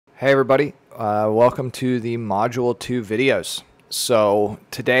Hey everybody, welcome to the Module 2 videos. So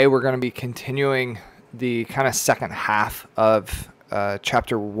today we're going to be continuing the kind of second half of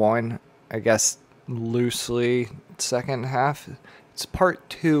Chapter 1, I guess loosely second half. It's part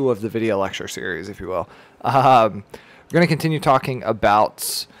 2 of the video lecture series, if you will. We're going to continue talking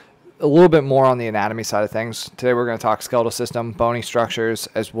about a little bit more on the anatomy side of things. Today we're going to talk skeletal system, bony structures,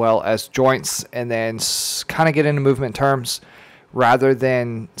 as well as joints, and then kind of get into movement terms. Rather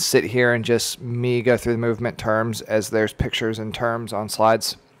than sit here and just me go through the movement terms as there's pictures and terms on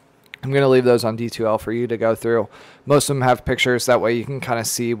slides, I'm going to leave those on D2L for you to go through. Most of them have pictures, that way you can kind of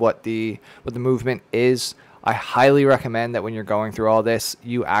see what the movement is. I highly recommend that when you're going through all this,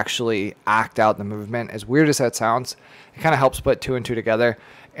 you actually act out the movement. As weird as that sounds, it kind of helps put 2 and 2 together.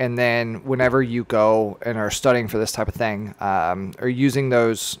 And then whenever you go and are studying for this type of thing, or using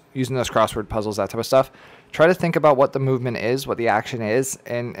those crossword puzzles, that type of stuff, try to think about what the movement is, what the action is,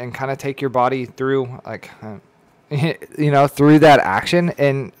 and kind of take your body through, like, through that action,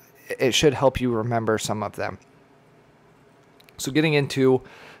 and it should help you remember some of them. So getting into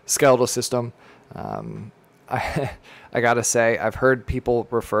skeletal system, I gotta say, I've heard people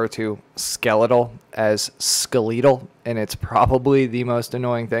refer to skeletal as skeletal, and it's probably the most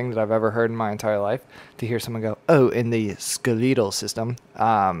annoying thing that I've ever heard in my entire life, to hear someone go, oh, in the skeletal system.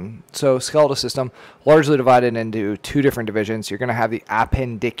 So skeletal system, largely divided into 2 different divisions. You're going to have the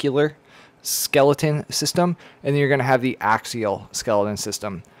appendicular skeleton system, and then you're going to have the axial skeleton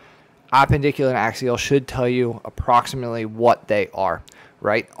system. Appendicular and axial should tell you approximately what they are.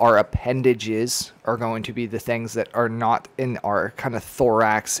 Right? Our appendages are going to be the things that are not in our kind of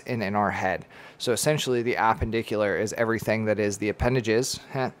thorax and in our head. So essentially the appendicular is everything that is the appendages,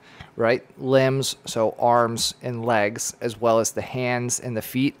 right? Limbs, so arms and legs, as well as the hands and the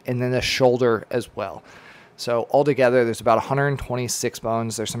feet, and then the shoulder as well. So altogether, there's about 126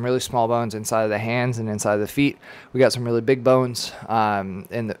 bones. There's some really small bones inside of the hands and inside of the feet. We got some really big bones,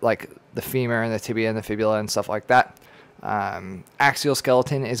 like the femur and the tibia and the fibula and stuff like that. Axial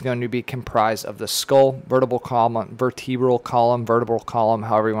skeleton is going to be comprised of the skull, vertebral column,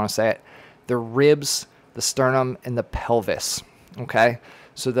 however you want to say it, the ribs, the sternum, and the pelvis. Okay,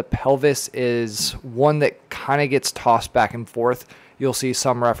 so the pelvis is one that kind of gets tossed back and forth. You'll see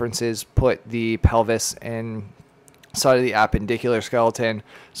some references put the pelvis inside of the appendicular skeleton.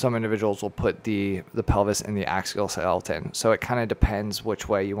 Some individuals will put the pelvis in the axial skeleton. So it kind of depends which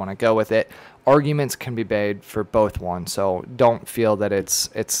way you want to go with it. Arguments can be made for both ones, so don't feel that it's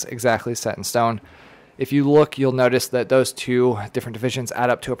exactly set in stone. If you look, you'll notice that those 2 different divisions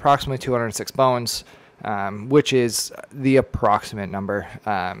add up to approximately 206 bones, which is the approximate number.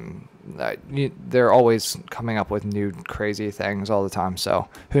 They're always coming up with new crazy things all the time, so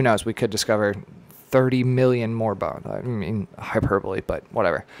who knows, we could discover 30 million more bones. I mean, hyperbole, but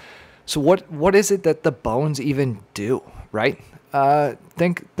whatever. So what is it that the bones even do, right?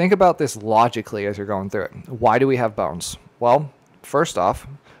 Think about this logically as you're going through it. Why do we have bones? Well, first off,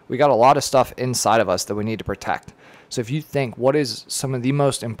 we got a lot of stuff inside of us that we need to protect. So if you think, what is some of the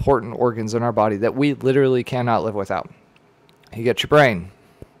most important organs in our body that we literally cannot live without? You got your brain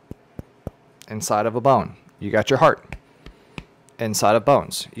inside of a bone. You got your heart inside of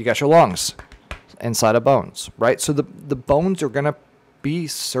bones. You got your lungs inside of bones, right? So the bones are going to be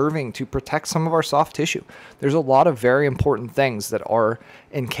serving to protect some of our soft tissue. There's a lot of very important things that are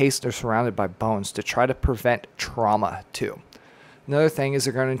encased or surrounded by bones to try to prevent trauma too. Another thing is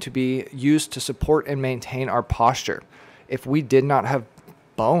they're going to be used to support and maintain our posture. If we did not have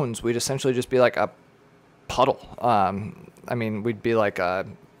bones, we'd essentially just be like a puddle. I mean, we'd be like a,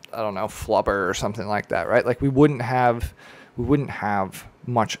 I don't know, flubber or something like that, right? Like we wouldn't have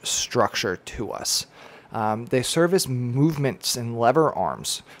much structure to us. They serve as movements and lever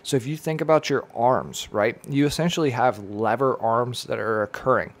arms. So if you think about your arms, right, you essentially have lever arms that are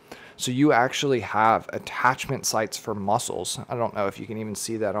occurring. So you actually have attachment sites for muscles. I don't know if you can even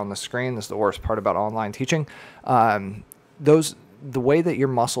see that on the screen. This is the worst part about online teaching. The way that your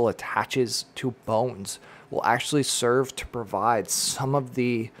muscle attaches to bones will actually serve to provide some of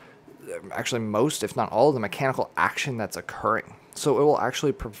the, actually most, if not all of the mechanical action that's occurring. So it will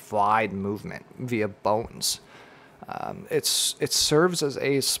actually provide movement via bones. It serves as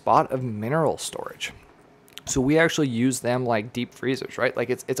a spot of mineral storage. So we actually use them like deep freezers, right? Like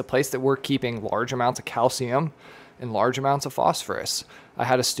it's a place that we're keeping large amounts of calcium and large amounts of phosphorus. I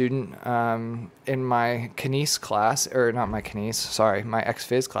had a student in my kinese class, or not my kinese, sorry, my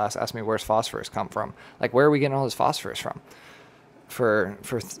ex-phys class asked me, where's phosphorus come from? Like, where are we getting all this phosphorus from? For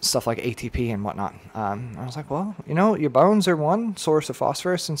stuff like ATP and whatnot. I was like, well, your bones are one source of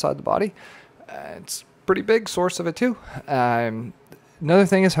phosphorus inside the body. It's a pretty big source of it too. Another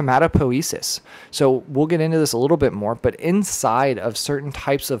thing is hematopoiesis. So we'll get into this a little bit more, but inside of certain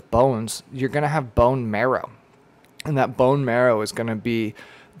types of bones, you're going to have bone marrow. And that bone marrow is going to be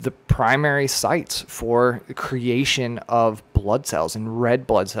the primary sites for the creation of blood cells, and red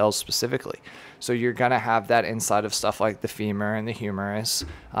blood cells specifically. So you're going to have that inside of stuff like the femur and the humerus,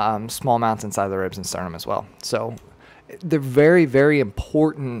 small amounts inside the ribs and sternum as well. So they're very, very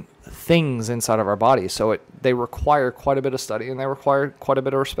important things inside of our body. So they require quite a bit of study, and they require quite a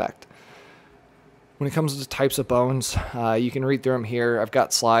bit of respect. When it comes to types of bones, you can read through them here. I've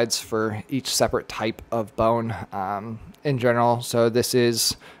got slides for each separate type of bone in general. So this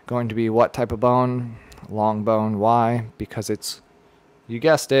is going to be what type of bone? Long bone. Why? Because it's, you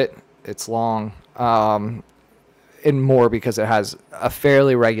guessed it, it's long. And more because it has a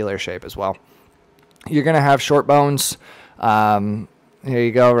fairly regular shape as well. You're going to have short bones. Here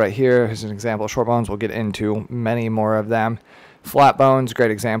you go, right here. Here's an example of short bones. We'll get into many more of them. Flat bones, great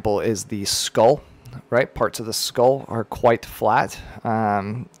example is the skull, right? Parts of the skull are quite flat.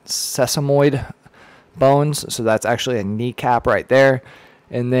 Sesamoid bones, so that's actually a kneecap right there.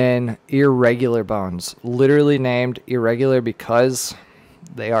 And then irregular bones, literally named irregular because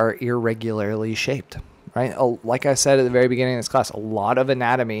they are irregularly shaped, right? Like I said at the very beginning of this class, a lot of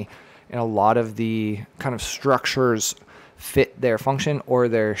anatomy and a lot of the kind of structures fit their function or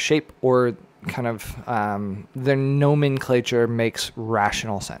their shape, or kind of their nomenclature makes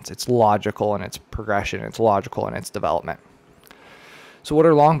rational sense. It's logical in its progression. It's logical in its development. So what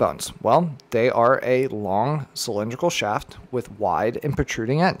are long bones? Well, they are a long cylindrical shaft with wide and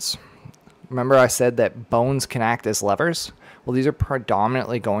protruding ends. Remember I said that bones can act as levers? Well, these are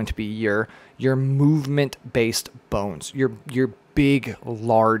predominantly going to be your movement-based bones, your big,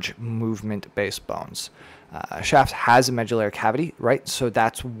 large movement-based bones. Shaft has a medullary cavity, right? So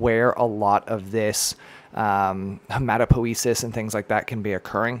that's where a lot of this hematopoiesis and things like that can be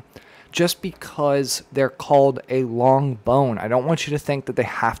occurring. Just because they're called a long bone, I don't want you to think that they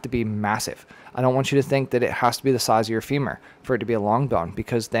have to be massive. I don't want you to think that it has to be the size of your femur for it to be a long bone,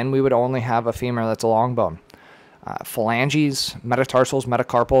 because then we would only have a femur that's a long bone. Phalanges, metatarsals,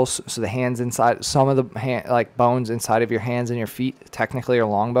 metacarpals, so the hands inside, some of the bones inside of your hands and your feet technically are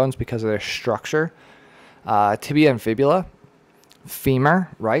long bones because of their structure. Tibia and fibula, femur,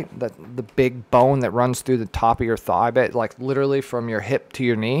 right? The big bone that runs through the top of your thigh bit, like literally from your hip to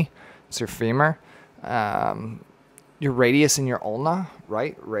your knee. It's your femur. Your radius and your ulna,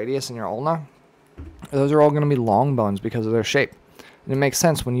 right? Radius and your ulna. Those are all going to be long bones because of their shape. And it makes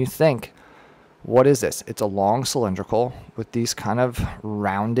sense when you think, what is this? It's a long cylindrical with these kind of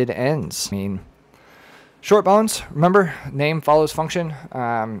rounded ends. I mean, short bones, remember, name follows function.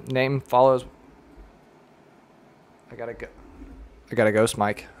 Name follows... I got a ghost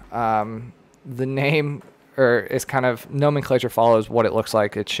mic. The name, or is kind of, nomenclature follows what it looks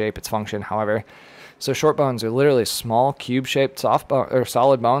like, its shape, its function, however. So short bones are literally small cube-shaped soft bone or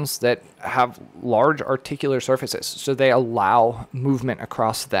solid bones that have large articular surfaces. So they allow movement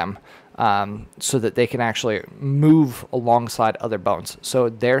across them, so that they can actually move alongside other bones. So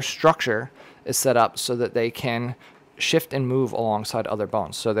their structure is set up so that they can shift and move alongside other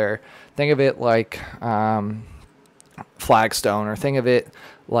bones. So think of it like flagstone, or think of it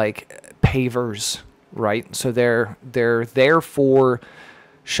like pavers, right? So they're there for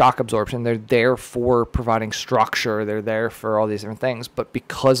shock absorption, they're there for providing structure, they're there for all these different things, but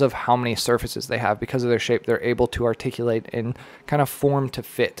because of how many surfaces they have, because of their shape, they're able to articulate and kind of form to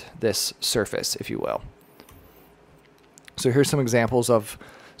fit this surface, if you will. So here's some examples of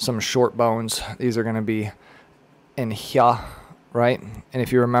some short bones. These are going to be in here, right? And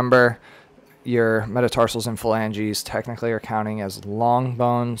if you remember, your metatarsals and phalanges technically are counting as long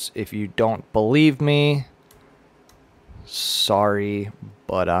bones. If you don't believe me, sorry,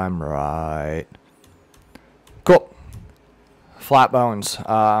 but I'm right. Cool. Flat bones.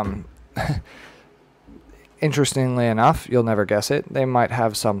 Interestingly enough, you'll never guess it, they might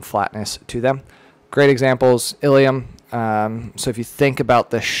have some flatness to them. Great examples, ilium. So if you think about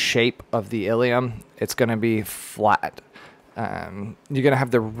the shape of the ilium, it's going to be flat. You're going to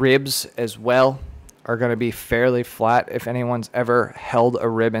have the ribs as well, are going to be fairly flat. If anyone's ever held a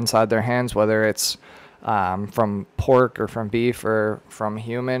rib inside their hands, whether it's from pork or from beef or from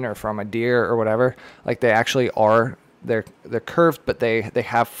human or from a deer or whatever, like they actually are, they're curved, but they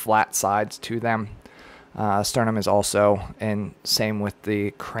have flat sides to them. Sternum is also, and same with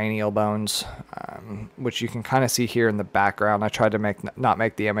the cranial bones, which you can kind of see here in the background. I tried to not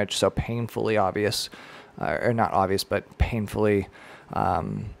make the image so painfully obvious, or not obvious, but painfully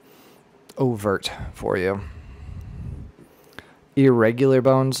overt for you. Irregular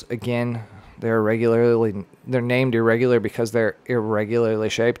bones, again, they're irregularly they're named irregular because they're irregularly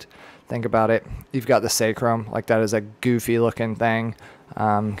shaped. Think about it. You've got the sacrum, like that is a goofy looking thing.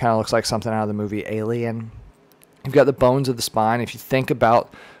 Kind of looks like something out of the movie Alien. You've got the bones of the spine. If you think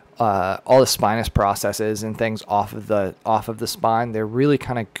about all the spinous processes and things off of the spine, they're really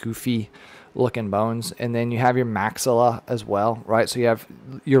kind of goofy looking bones. And then you have your maxilla as well, right? So you have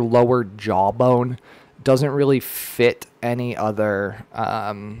your lower jawbone. Doesn't really fit any other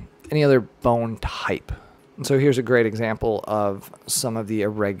bone type. And so here's a great example of some of the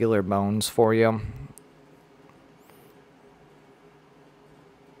irregular bones for you.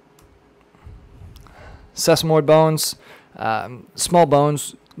 Sesamoid bones, small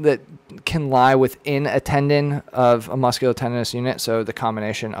bones that can lie within a tendon of a musculotendinous unit, so the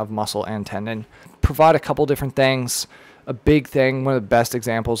combination of muscle and tendon. Provide a couple different things. A big thing, one of the best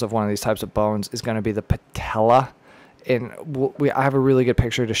examples of one of these types of bones is going to be the patella. And I have a really good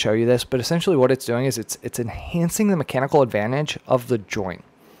picture to show you this, but essentially what it's doing is it's enhancing the mechanical advantage of the joint.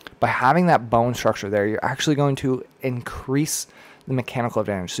 By having that bone structure there, you're actually going to increase the mechanical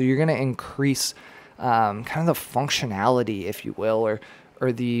advantage. So you're going to increase kind of the functionality, if you will,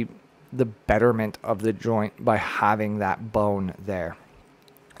 or the betterment of the joint by having that bone there.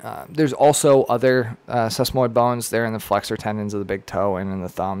 There's also other sesamoid bones there in the flexor tendons of the big toe and in the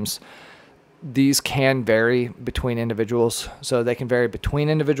thumbs. These can vary between individuals. So they can vary between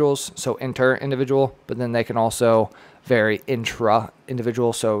individuals, so inter-individual, but then they can also vary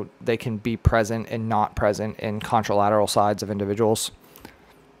intra-individual, so they can be present and not present in contralateral sides of individuals.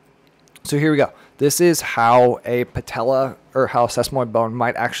 So here we go. This is how a patella or how a sesamoid bone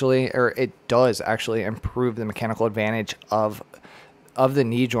might actually, or it does actually improve the mechanical advantage of the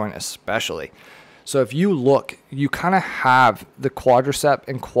knee joint especially. So if you look, you kind of have the quadricep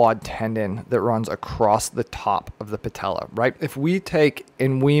and quad tendon that runs across the top of the patella, right? If we take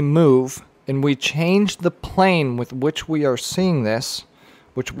and we move and we change the plane with which we are seeing this,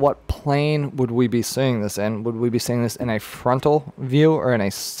 what plane would we be seeing this in? Would we be seeing this in a frontal view or in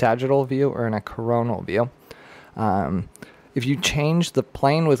a sagittal view or in a coronal view? If you change the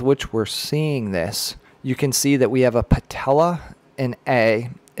plane with which we're seeing this, you can see that we have a patella in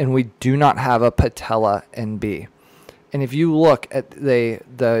A and we do not have a patella in B. And if you look at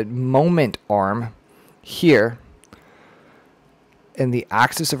the moment arm here, in the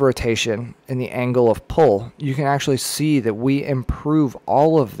axis of rotation and the angle of pull, you can actually see that we improve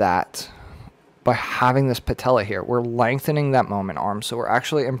all of that by having this patella here. We're lengthening that moment arm, so we're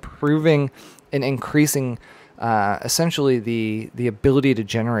actually improving and increasing essentially the ability to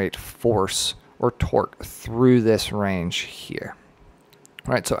generate force or torque through this range here.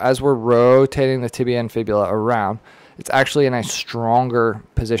 All right, so as we're rotating the tibia and fibula around, it's actually in a stronger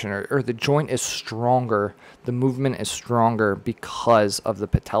position, or the joint is stronger, the movement is stronger because of the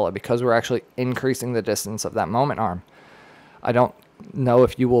patella, because we're actually increasing the distance of that moment arm. I don't know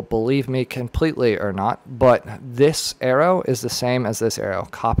if you will believe me completely or not, but this arrow is the same as this arrow.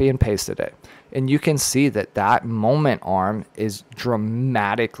 Copy and pasted it. And you can see that that moment arm is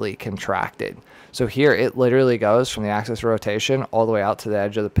dramatically contracted. So here it literally goes from the axis of rotation all the way out to the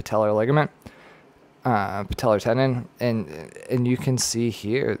edge of the patellar ligament. Patellar tendon, and you can see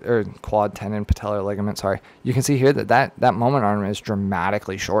here, or quad tendon, patellar ligament, sorry. You can see here that moment arm is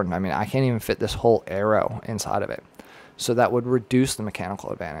dramatically shortened. I mean, I can't even fit this whole arrow inside of it. So that would reduce the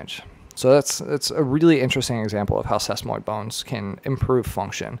mechanical advantage. So that's a really interesting example of how sesamoid bones can improve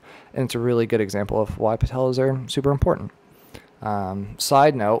function. And it's a really good example of why patellas are super important.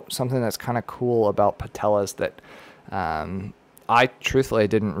 Side note, something that's kind of cool about patellas that I truthfully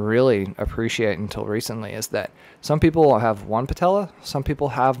didn't really appreciate until recently is that some people have one patella, some people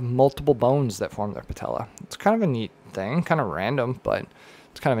have multiple bones that form their patella. It's kind of a neat thing, kind of random, but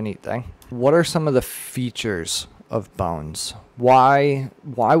it's kind of a neat thing. What are some of the features of bones? Why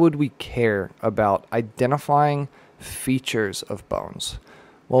would we care about identifying features of bones?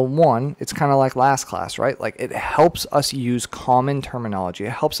 Well, one, it's kind of like last class, right? Like it helps us use common terminology.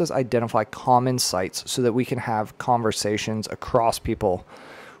 It helps us identify common sites so that we can have conversations across people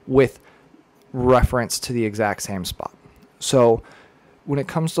with reference to the exact same spot. So when it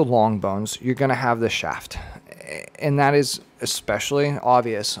comes to long bones, you're going to have the shaft. And that is especially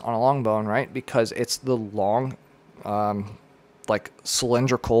obvious on a long bone, right? Because it's the long, like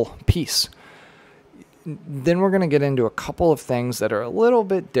cylindrical piece. Then we're going to get into a couple of things that are a little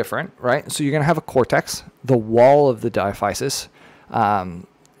bit different, right? So you're going to have a cortex, the wall of the diaphysis, and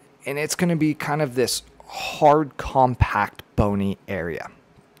it's going to be kind of this hard, compact, bony area.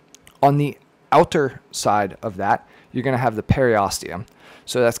 On the outer side of that, you're going to have the periosteum.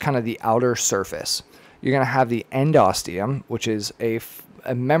 So that's kind of the outer surface. You're going to have the endosteum, which is a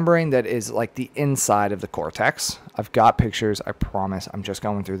a membrane that is like the inside of the cortex. I've got pictures, I promise. I'm just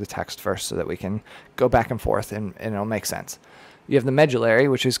going through the text first so that we can go back and forth and it'll make sense. You have the medullary,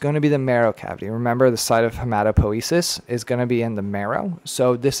 which is going to be the marrow cavity. Remember, the site of hematopoiesis is going to be in the marrow.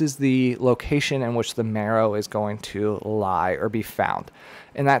 So this is the location in which the marrow is going to lie or be found.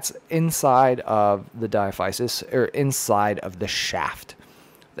 And that's inside of the diaphysis, or inside of the shaft.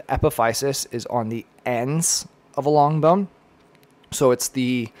 The epiphysis is on the ends of a long bone. So it's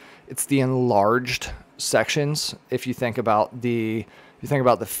the enlarged sections. If you think about the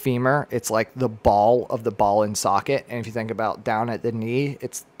femur, it's like the ball of the ball and socket. And if you think about down at the knee,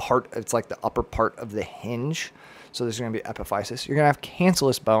 it's like the upper part of the hinge. So there's going to be epiphysis. You're going to have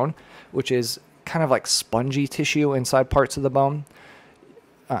cancellous bone, which is kind of like spongy tissue inside parts of the bone.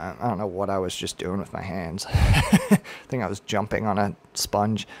 I don't know what I was just doing with my hands. I think I was jumping on a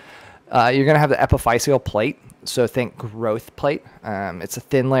sponge. You're going to have the epiphyseal plate. So think growth plate. It's a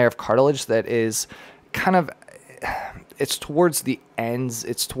thin layer of cartilage that is kind of, it's towards the ends.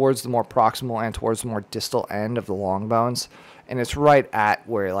 It's towards the more proximal and towards the more distal end of the long bones. And it's right at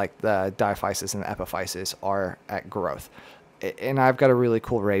where like the diaphysis and the epiphysis are at growth. And I've got a really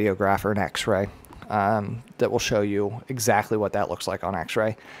cool radiograph or an x-ray that will show you exactly what that looks like on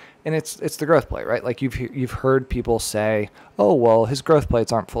x-ray. And it's the growth plate, right? Like you've heard people say, oh, well, his growth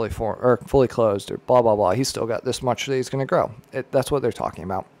plates aren't fully closed or blah, blah, blah. He's still got this much that he's going to grow. That's what they're talking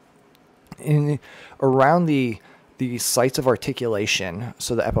about. Around the sites of articulation,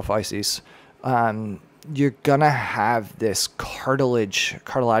 so the epiphyses, you're going to have this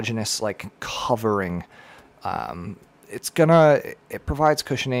cartilaginous like covering. It provides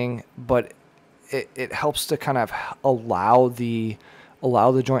cushioning, but it helps to kind of allow the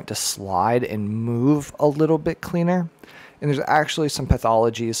joint to slide and move a little bit cleaner. And there's actually some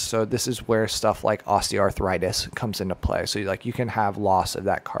pathologies. So this is where stuff like osteoarthritis comes into play. So you can have loss of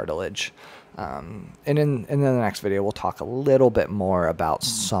that cartilage. And in the next video, we'll talk a little bit more about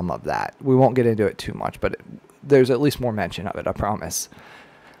some of that. We won't get into it too much, but there's at least more mention of it, I promise.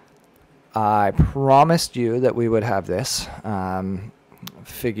 I promised you that we would have this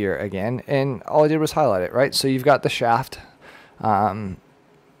figure again, and all I did was highlight it, right? So you've got the shaft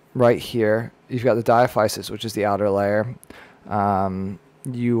right here. You've got the diaphysis, which is the outer layer.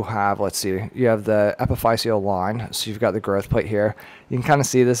 You have, let's see, you have the epiphyseal line. So you've got the growth plate here. You can kind of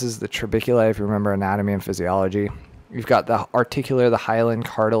see this is the trabeculae if you remember anatomy and physiology. You've got the articular, the hyaline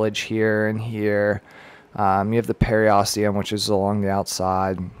cartilage here and here. You have the periosteum, which is along the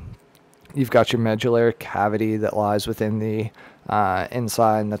outside. You've got your medullary cavity that lies within the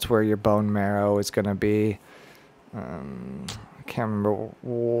inside, and that's where your bone marrow is going to be. I can't remember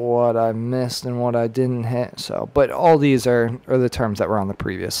what I missed and what I didn't hit. But all these are the terms that were on the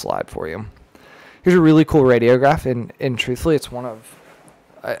previous slide for you. Here's a really cool radiograph, and truthfully, it's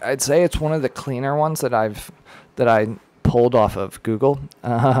I'd say it's one of the cleaner ones that I pulled off of Google.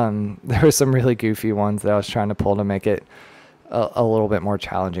 There were some really goofy ones that I was trying to pull to make it a little bit more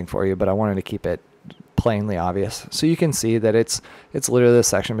challenging for you, but I wanted to keep it plainly obvious. So you can see that it's literally the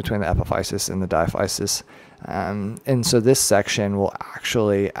section between the epiphysis and the diaphysis. And so this section will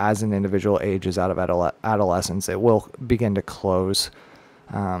actually, as an individual ages out of adolescence, it will begin to close,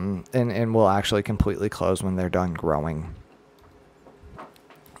 and will actually completely close when they're done growing.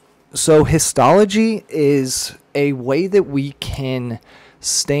 So histology is a way that we can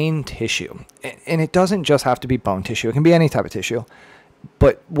stain tissue, and it doesn't just have to be bone tissue. It can be any type of tissue.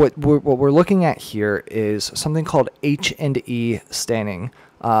 But what we're looking at here is something called H&E staining.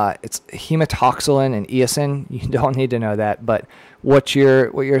 It's hematoxylin and eosin. You don't need to know that, but what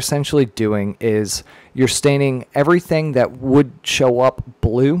you're essentially doing is you're staining everything that would show up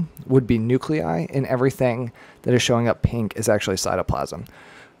blue would be nuclei, and everything that is showing up pink is actually cytoplasm.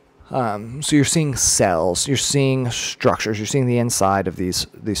 So you're seeing cells, you're seeing structures, you're seeing the inside of these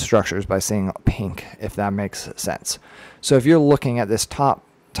structures by seeing pink, if that makes sense. So if you're looking at this top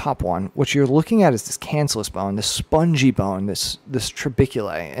one, what you're looking at is this cancellous bone, this spongy bone, this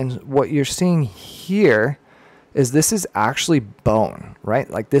trabeculae, and what you're seeing here is this is actually bone, right?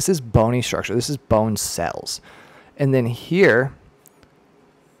 Like this is bony structure, this is bone cells. And then here,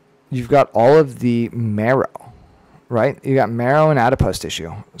 you've got all of the marrow, right? You got marrow and adipose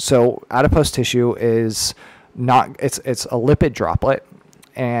tissue. So adipose tissue is it's a lipid droplet,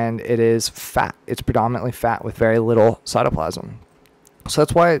 and it is fat. It's predominantly fat with very little cytoplasm. So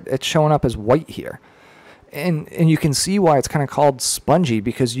that's why it's showing up as white here. And you can see why it's kind of called spongy,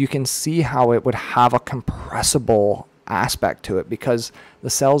 because you can see how it would have a compressible aspect to it because the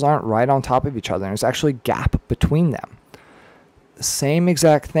cells aren't right on top of each other. There's actually a gap between them. Same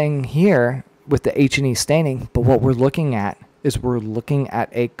exact thing here with the H&E staining, but what we're looking at is we're looking at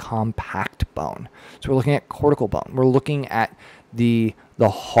a compact bone. So we're looking at cortical bone. We're looking at the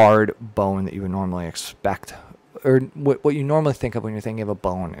hard bone that you would normally expect, or what you normally think of when you're thinking of a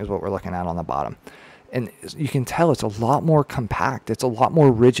bone is what we're looking at on the bottom. And you can tell it's a lot more compact. It's a lot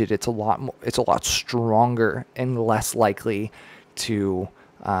more rigid. It's a lot stronger and less likely to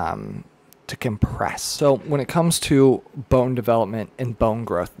compress. So when it comes to bone development and bone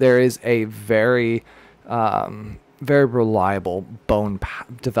growth, there is a very reliable bone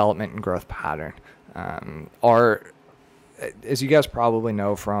development and growth pattern. As you guys probably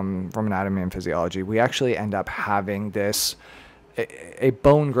know from anatomy and physiology, we actually end up having a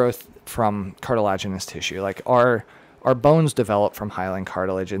bone growth from cartilaginous tissue. Like our bones develop from hyaline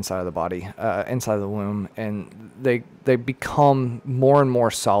cartilage inside of the body, inside of the womb, and they become more and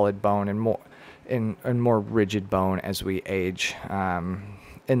more solid bone and more rigid bone as we age. And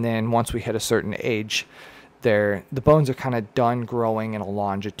then once we hit a certain age, the bones are kind of done growing in a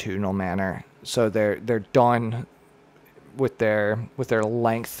longitudinal manner. So they're done with their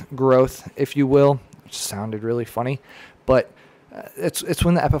length growth, if you will, which sounded really funny, but it's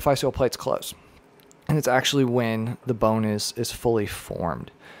when the epiphyseal plates close, and it's actually when the bone is fully formed,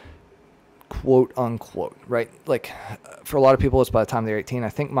 quote unquote, right? Like for a lot of people, it's by the time they're 18. I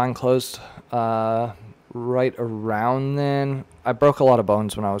think mine closed right around then. I broke a lot of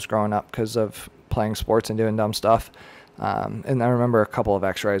bones when I was growing up because of playing sports and doing dumb stuff. And I remember a couple of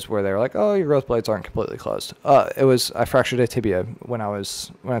x-rays where they were like, oh, your growth plates aren't completely closed. I fractured a tibia when I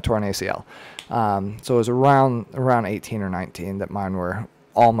tore an ACL. So it was around 18 or 19 that mine were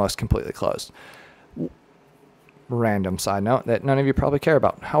almost completely closed. Random side note that none of you probably care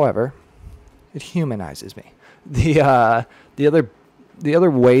about. However, it humanizes me. The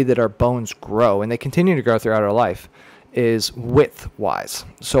other way that our bones grow, and they continue to grow throughout our life, is width-wise.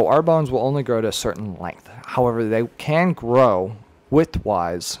 So our bones will only grow to a certain length. However, they can grow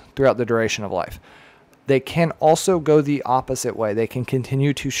width-wise throughout the duration of life. They can also go the opposite way. They can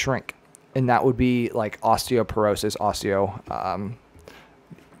continue to shrink, and that would be like osteoporosis,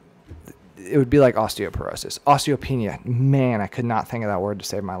 it would be like osteoporosis. Osteopenia, man, I could not think of that word to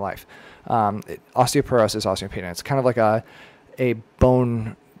save my life. Osteoporosis, osteopenia, it's kind of like a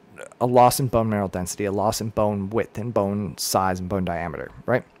loss in bone mineral density, a loss in bone width and bone size and bone diameter,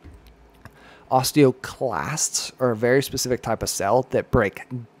 right? Osteoclasts are a very specific type of cell that break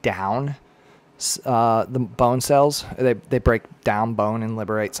down the bone cells. They break down bone and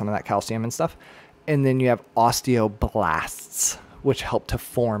liberate some of that calcium and stuff. And then you have osteoblasts, which help to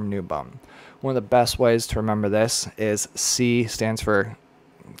form new bone. One of the best ways to remember this is C stands for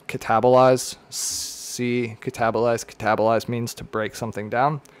catabolize. Catabolize means to break something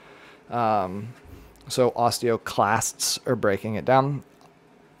down. So osteoclasts are breaking it down.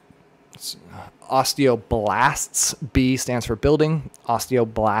 Osteoblasts, B stands for building.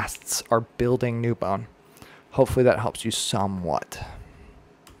 Osteoblasts are building new bone. Hopefully that helps you somewhat.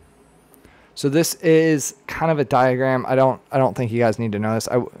 So this is kind of a diagram. I don't think you guys need to know this.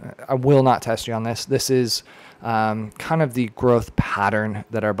 I will not test you on this. This is kind of the growth pattern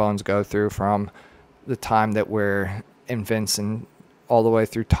that our bones go through from the time that we're infants and all the way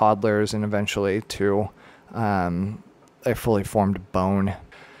through toddlers and eventually to a fully formed bone.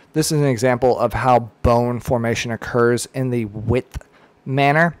 This is an example of how bone formation occurs in the width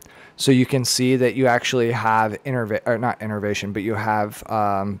manner. So you can see that you actually have not innervation, but you have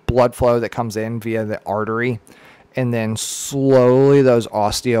blood flow that comes in via the artery, and then slowly those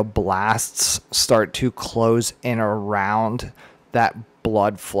osteoblasts start to close in around that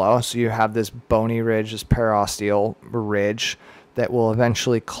blood flow. So you have this bony ridge, this perosteal ridge that will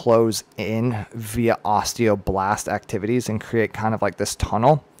eventually close in via osteoblast activities and create kind of like this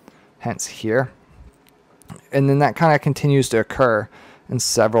tunnel, hence here. And then that kind of continues to occur in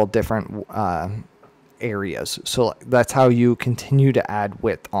several different areas. So that's how you continue to add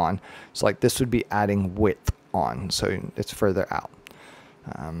width on. So like this would be adding width on, so it's further out.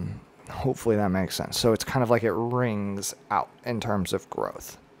 Hopefully that makes sense. So it's kind of like it rings out in terms of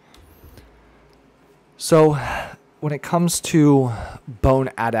growth. So when it comes to bone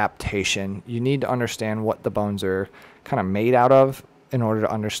adaptation, you need to understand what the bones are kind of made out of in order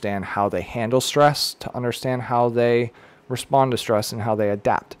to understand how they handle stress, to understand how they respond to stress and how they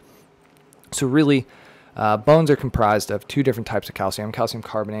adapt. So really, bones are comprised of two different types of calcium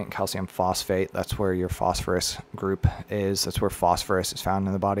carbonate and calcium phosphate. That's where your phosphorus group is. That's where phosphorus is found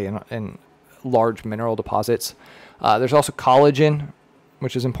in the body in large mineral deposits. There's also collagen,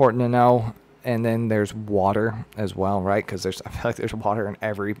 which is important to know. And then there's water as well, right? Because I feel like there's water in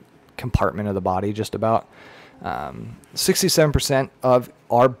every compartment of the body just about. 67% of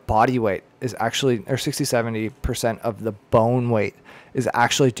our body weight is actually, or 60-70% of the bone weight is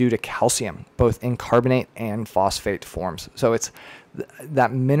actually due to calcium, both in carbonate and phosphate forms. So it's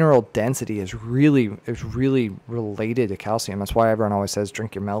that mineral density is really related to calcium. That's why everyone always says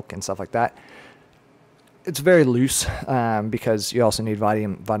drink your milk and stuff like that. It's very loose because you also need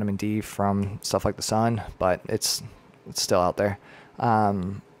vitamin D from stuff like the sun, but it's still out there.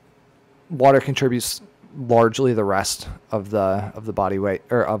 Water contributes largely the rest of the body weight,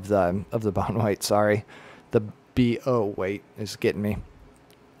 or of the bone weight. Sorry, the BO weight is getting me.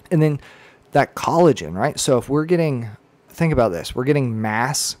 And then that collagen, right? So if we're getting, think about this, we're getting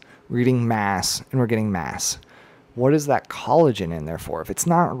mass, and we're getting mass. What is that collagen in there for? If it's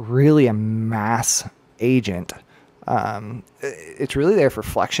not really a mass agent, it's really there for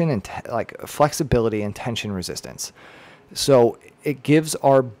flexion and like flexibility and tension resistance. So it gives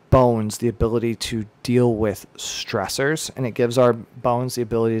our bones the ability to deal with stressors, and it gives our bones the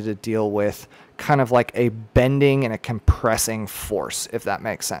ability to deal with kind of like a bending and a compressing force, if that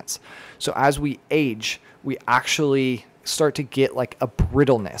makes sense. So as we age, we actually start to get like a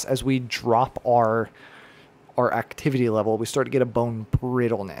brittleness. As we drop our activity level, we start to get a bone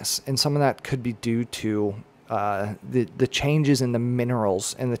brittleness, and some of that could be due to the changes in the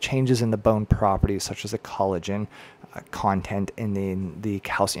minerals and the changes in the bone properties, such as the collagen content and the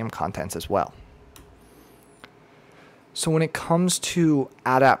calcium contents as well. So when it comes to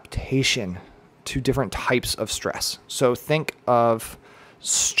adaptation to different types of stress, so think of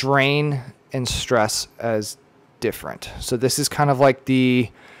strain and stress as different. So this is kind of like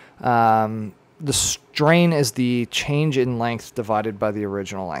the strain is the change in length divided by the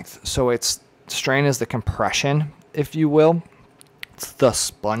original length. So it's strain is the compression, if you will. It's the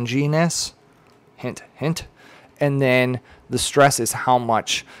sponginess, hint, hint. And then the stress is how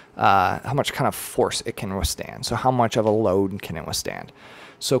much kind of force it can withstand. So how much of a load can it withstand?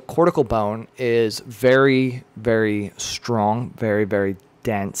 So cortical bone is very, very strong, very, very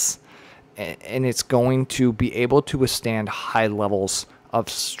dense, and it's going to be able to withstand high levels of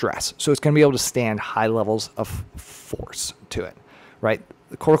stress. So it's going to be able to stand high levels of force to it, right?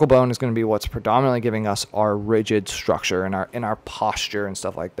 The cortical bone is going to be what's predominantly giving us our rigid structure and our posture and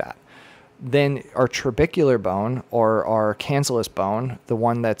stuff like that. Then our trabecular bone, or our cancellous bone, the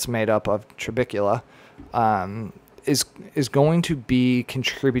one that's made up of trabecula, is going to be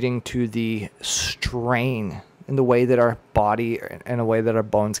contributing to the strain in the way that our body and the way that our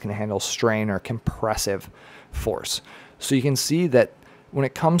bones can handle strain or compressive force. So you can see that when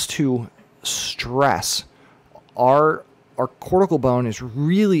it comes to stress, our cortical bone is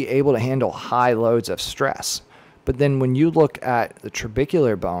really able to handle high loads of stress. But then when you look at the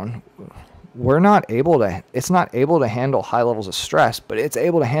trabecular bone, it's not able to handle high levels of stress, but it's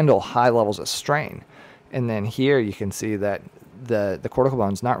able to handle high levels of strain. And then here you can see that the cortical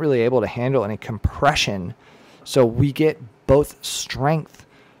bone is not really able to handle any compression. So we get both strength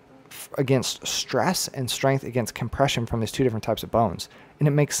against stress and strength against compression from these two different types of bones. And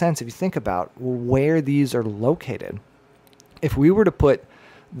it makes sense if you think about where these are located. If we were to put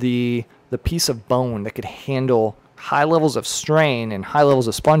the piece of bone that could handle high levels of strain and high levels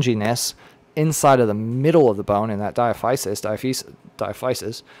of sponginess inside of the middle of the bone in that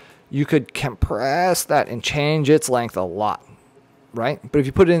diaphysis, you could compress that and change its length a lot, right? But if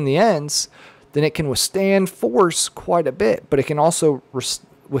you put it in the ends, then it can withstand force quite a bit, but it can also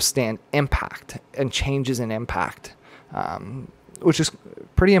withstand impact and changes in impact, which is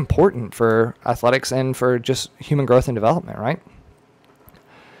pretty important for athletics and for just human growth and development, right?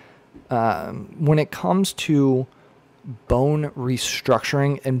 When it comes to bone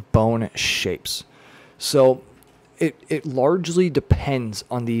restructuring and bone shapes, so it largely depends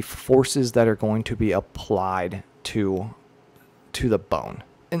on the forces that are going to be applied to the bone.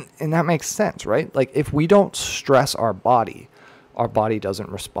 And that makes sense, right? Like if we don't stress our body doesn't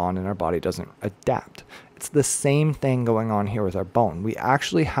respond and our body doesn't adapt. It's the same thing going on here with our bone. We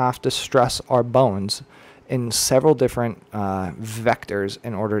actually have to stress our bones in several different vectors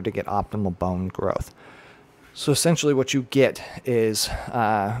in order to get optimal bone growth. So essentially what you get is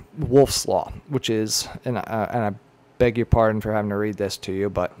Wolff's Law, which is, and I beg your pardon for having to read this to you,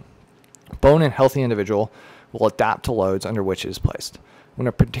 but bone in a healthy individual will adapt to loads under which it is placed. When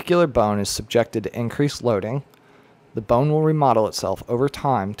a particular bone is subjected to increased loading, the bone will remodel itself over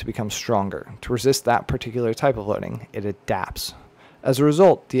time to become stronger. To resist that particular type of loading, it adapts. As a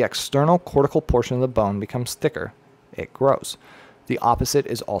result, the external cortical portion of the bone becomes thicker. It grows. The opposite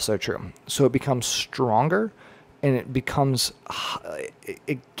is also true. So it becomes stronger, and it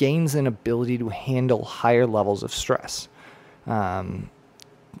gains an ability to handle higher levels of stress.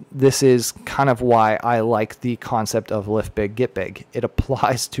 this is kind of why I like the concept of lift big, get big. It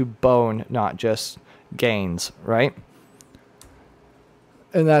applies to bone, not just gains, right?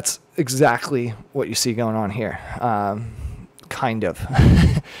 And that's exactly what you see going on here. Kind of.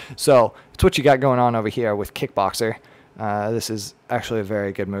 So it's what you got going on over here with Kickboxer. This is actually a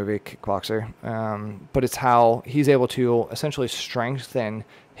very good movie, Kickboxer. But it's how he's able to essentially strengthen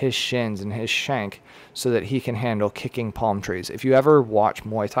his shins and his shank so that he can handle kicking palm trees. If you ever watch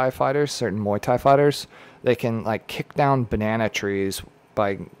Muay Thai fighters, certain Muay Thai fighters, they can like kick down banana trees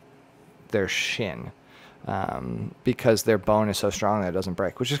by their shin. Because their bone is so strong that it doesn't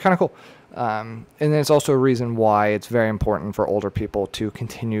break, which is kind of cool. And then it's also a reason why it's very important for older people to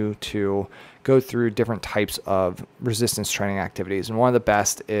continue to go through different types of resistance training activities. And one of the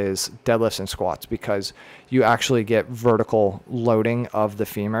best is deadlifts and squats, because you actually get vertical loading of the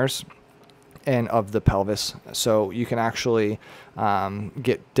femurs and of the pelvis. So you can actually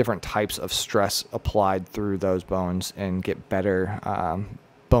get different types of stress applied through those bones and get better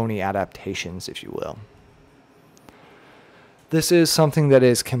bony adaptations, if you will. This is something that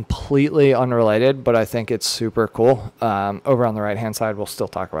is completely unrelated, but I think it's super cool. Over on the right-hand side, we'll still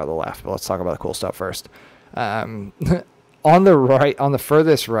talk about the left, but let's talk about the cool stuff first. On the right, on the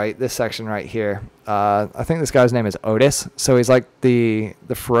furthest right, this section right here, I think this guy's name is Otis. So he's like the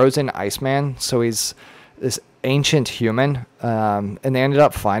frozen Iceman. So he's this ancient human, and they ended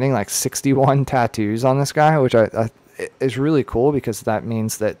up finding like 61 tattoos on this guy, which is really cool, because that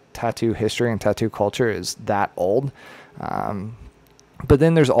means that tattoo history and tattoo culture is that old. But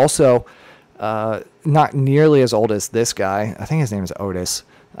then there's also not nearly as old as this guy. I think his name is Otis.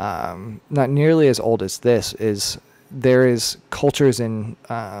 Not nearly as old as this is. There is cultures in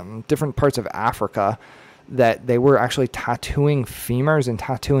different parts of Africa that they were actually tattooing femurs and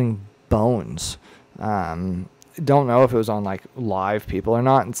tattooing bones. Don't know if it was on like live people or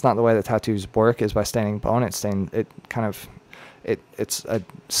not. It's not the way that tattoos work, is by staining bone. It's a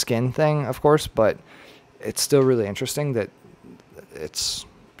skin thing, of course, but it's still really interesting that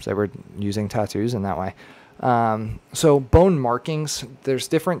they were using tattoos in that way. So bone markings, there's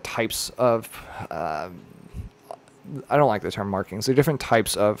different types of, I don't like the term markings. There are different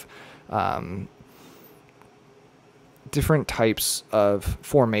types of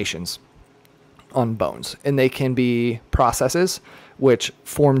formations on bones, and they can be processes which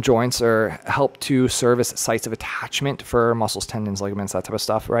form joints or help to serve as sites of attachment for muscles, tendons, ligaments, that type of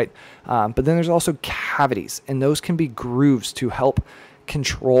stuff, right? But then there's also cavities, and those can be grooves to help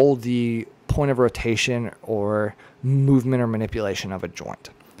control the point of rotation or movement or manipulation of a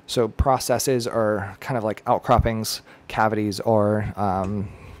joint. So processes are kind of like outcroppings, cavities are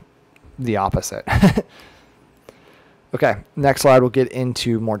the opposite. Okay, next slide, we'll get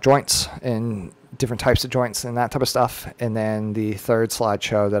into more joints and different types of joints and that type of stuff. And then the third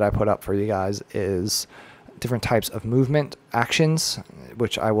slideshow that I put up for you guys is different types of movement actions,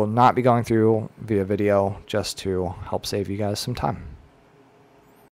 which I will not be going through via video, just to help save you guys some time.